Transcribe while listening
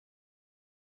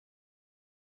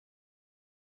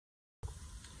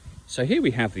So here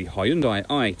we have the Hyundai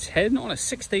i10 on a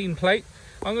 16 plate.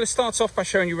 I'm going to start off by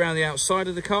showing you around the outside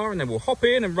of the car, and then we'll hop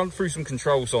in and run through some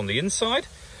controls on the inside.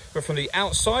 But from the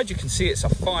outside, you can see it's a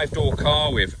 5-door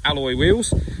car with alloy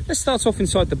wheels. Let's start off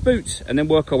inside the boot and then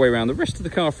work our way around the rest of the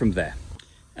car from there.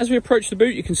 As we approach the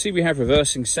boot, you can see we have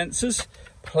reversing sensors,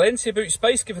 plenty of boot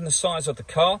space given the size of the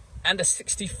car, and a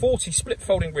 60/40 split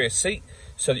folding rear seat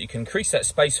so that you can increase that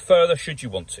space further should you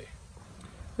want to.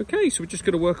 Okay, so we're just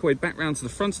going to work our way back round to the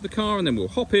front of the car, and then we'll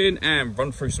hop in and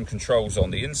run through some controls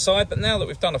on the inside. But now that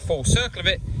we've done a full circle of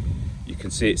it, you can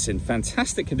see it's in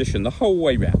fantastic condition the whole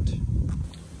way round.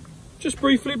 Just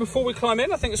briefly before we climb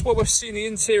in, I think it's what we're seeing the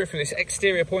interior from this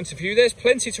exterior point of view. There's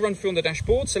plenty to run through on the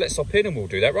dashboard, so let's hop in and we'll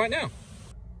do that right now.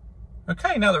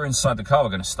 Okay, now that we're inside the car, we're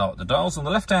going to start with the dials. On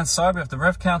the left-hand side, we have the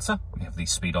rev counter, we have the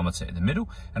speedometer in the middle,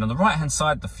 and on the right-hand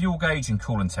side, the fuel gauge and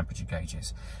coolant temperature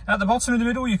gauges. At the bottom in the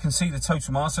middle, you can see the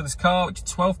total miles of this car, which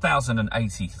is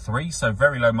 12,083, so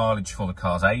very low mileage for the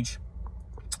car's age.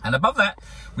 And above that,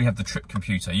 we have the trip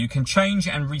computer. You can change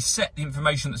and reset the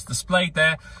information that's displayed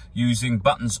there using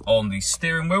buttons on the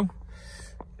steering wheel,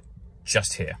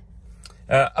 just here.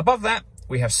 Above that,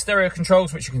 we have stereo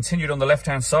controls, which are continued on the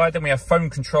left-hand side. Then we have phone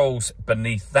controls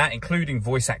beneath that, including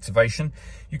voice activation.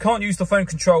 You can't use the phone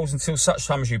controls until such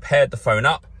time as you paired the phone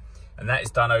up, and that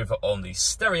is done over on the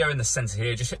stereo in the center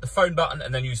here. Just hit the phone button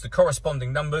and then use the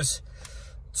corresponding numbers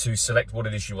to select what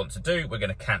it is you want to do. We're going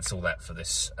to cancel that for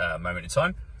this moment in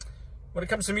time. When it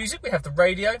comes to music, we have the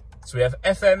radio. So we have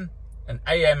FM and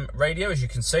AM radio, as you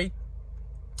can see.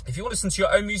 If you want to listen to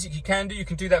your own music, you can do. You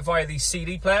can do that via the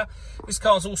CD player. This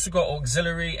car's also got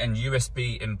auxiliary and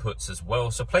USB inputs as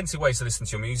well. So plenty of ways to listen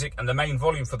to your music. And the main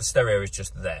volume for the stereo is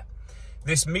just there.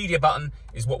 This media button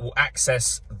is what will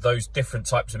access those different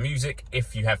types of music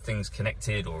if you have things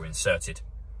connected or inserted.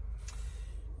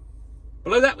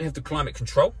 Below that, we have the climate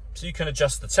control. So you can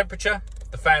adjust the temperature,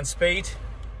 the fan speed.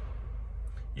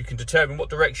 You can determine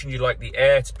what direction you'd like the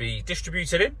air to be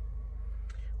distributed in.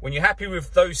 When you're happy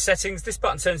with those settings, this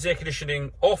button turns the air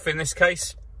conditioning off in this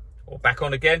case, or back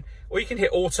on again, or you can hit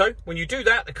auto. When you do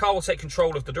that, the car will take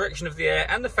control of the direction of the air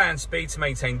and the fan speed to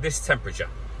maintain this temperature.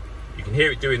 You can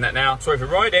hear it doing that now. To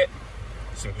override it,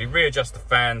 simply readjust the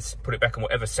fans, put it back on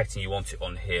whatever setting you want it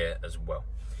on here as well.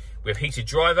 We have heated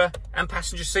driver and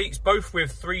passenger seats, both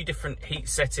with 3 different heat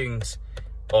settings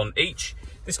on each.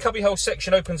 This cubbyhole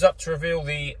section opens up to reveal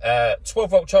the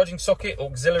 12-volt charging socket,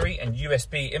 auxiliary and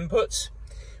USB inputs.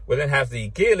 We'll then have the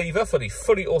gear lever for the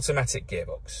fully automatic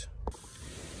gearbox.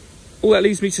 All that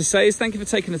leaves me to say is thank you for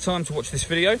taking the time to watch this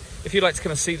video. If you'd like to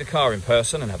come and see the car in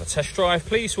person and have a test drive,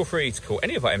 please feel free to call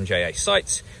any of our MJA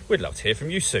sites. We'd love to hear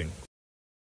from you soon.